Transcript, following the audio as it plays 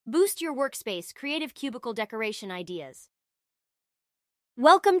Boost your workspace, creative cubicle decoration ideas.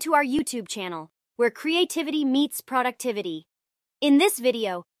 Welcome to our YouTube channel, where creativity meets productivity. In this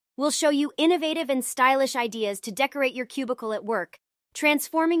video, we'll show you innovative and stylish ideas to decorate your cubicle at work,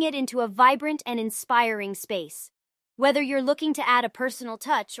 transforming it into a vibrant and inspiring space. Whether you're looking to add a personal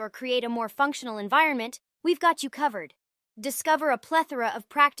touch or create a more functional environment, we've got you covered. Discover a plethora of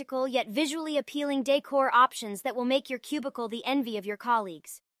practical yet visually appealing decor options that will make your cubicle the envy of your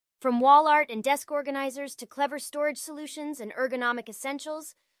colleagues. From wall art and desk organizers to clever storage solutions and ergonomic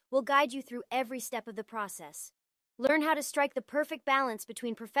essentials, we'll guide you through every step of the process. Learn how to strike the perfect balance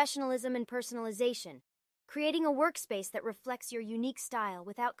between professionalism and personalization, creating a workspace that reflects your unique style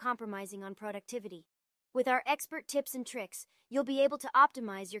without compromising on productivity. With our expert tips and tricks, you'll be able to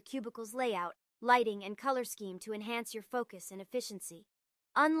optimize your cubicle's layout, lighting, and color scheme to enhance your focus and efficiency.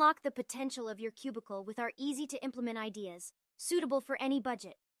 Unlock the potential of your cubicle with our easy-to-implement ideas, suitable for any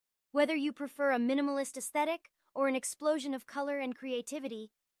budget. Whether you prefer a minimalist aesthetic or an explosion of color and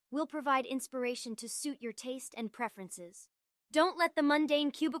creativity, we'll provide inspiration to suit your taste and preferences. Don't let the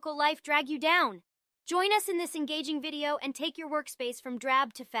mundane cubicle life drag you down. Join us in this engaging video and take your workspace from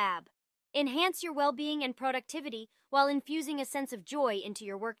drab to fab. Enhance your well-being and productivity while infusing a sense of joy into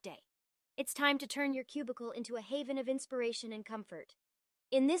your workday. It's time to turn your cubicle into a haven of inspiration and comfort.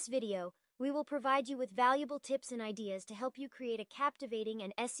 In this video, we will provide you with valuable tips and ideas to help you create a captivating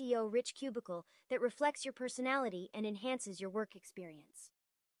and SEO-rich cubicle that reflects your personality and enhances your work experience.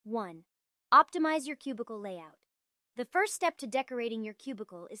 1. Optimize your cubicle layout. The first step to decorating your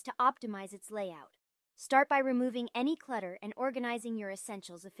cubicle is to optimize its layout. Start by removing any clutter and organizing your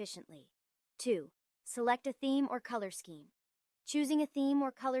essentials efficiently. 2. Select a theme or color scheme. Choosing a theme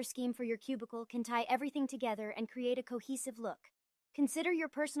or color scheme for your cubicle can tie everything together and create a cohesive look. Consider your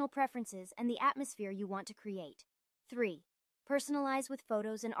personal preferences and the atmosphere you want to create. 3. Personalize with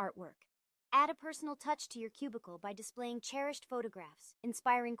photos and artwork. Add a personal touch to your cubicle by displaying cherished photographs,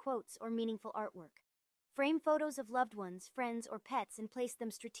 inspiring quotes, or meaningful artwork. Frame photos of loved ones, friends, or pets and place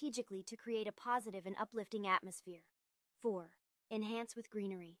them strategically to create a positive and uplifting atmosphere. 4. Enhance with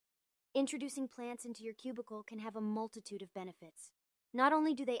greenery. Introducing plants into your cubicle can have a multitude of benefits. Not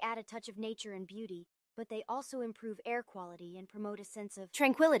only do they add a touch of nature and beauty, but they also improve air quality and promote a sense of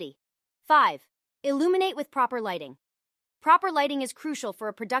tranquility. 5. Illuminate with proper lighting. Proper lighting is crucial for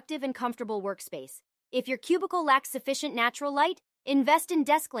a productive and comfortable workspace. If your cubicle lacks sufficient natural light, invest in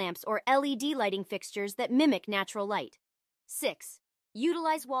desk lamps or LED lighting fixtures that mimic natural light. 6.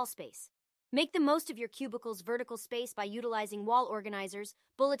 Utilize wall space. Make the most of your cubicle's vertical space by utilizing wall organizers,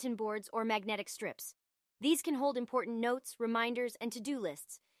 bulletin boards, or magnetic strips. These can hold important notes, reminders, and to-do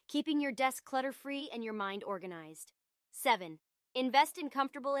lists, keeping your desk clutter-free and your mind organized. 7. Invest in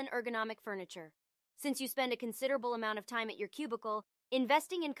comfortable and ergonomic furniture. Since you spend a considerable amount of time at your cubicle,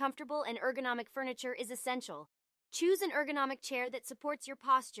 investing in comfortable and ergonomic furniture is essential. Choose an ergonomic chair that supports your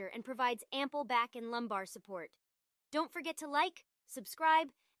posture and provides ample back and lumbar support. Don't forget to like, subscribe,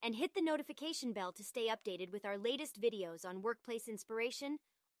 and hit the notification bell to stay updated with our latest videos on workplace inspiration,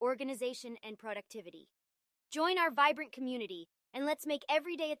 organization, and productivity. Join our vibrant community, and let's make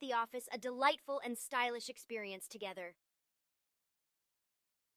every day at the office a delightful and stylish experience together.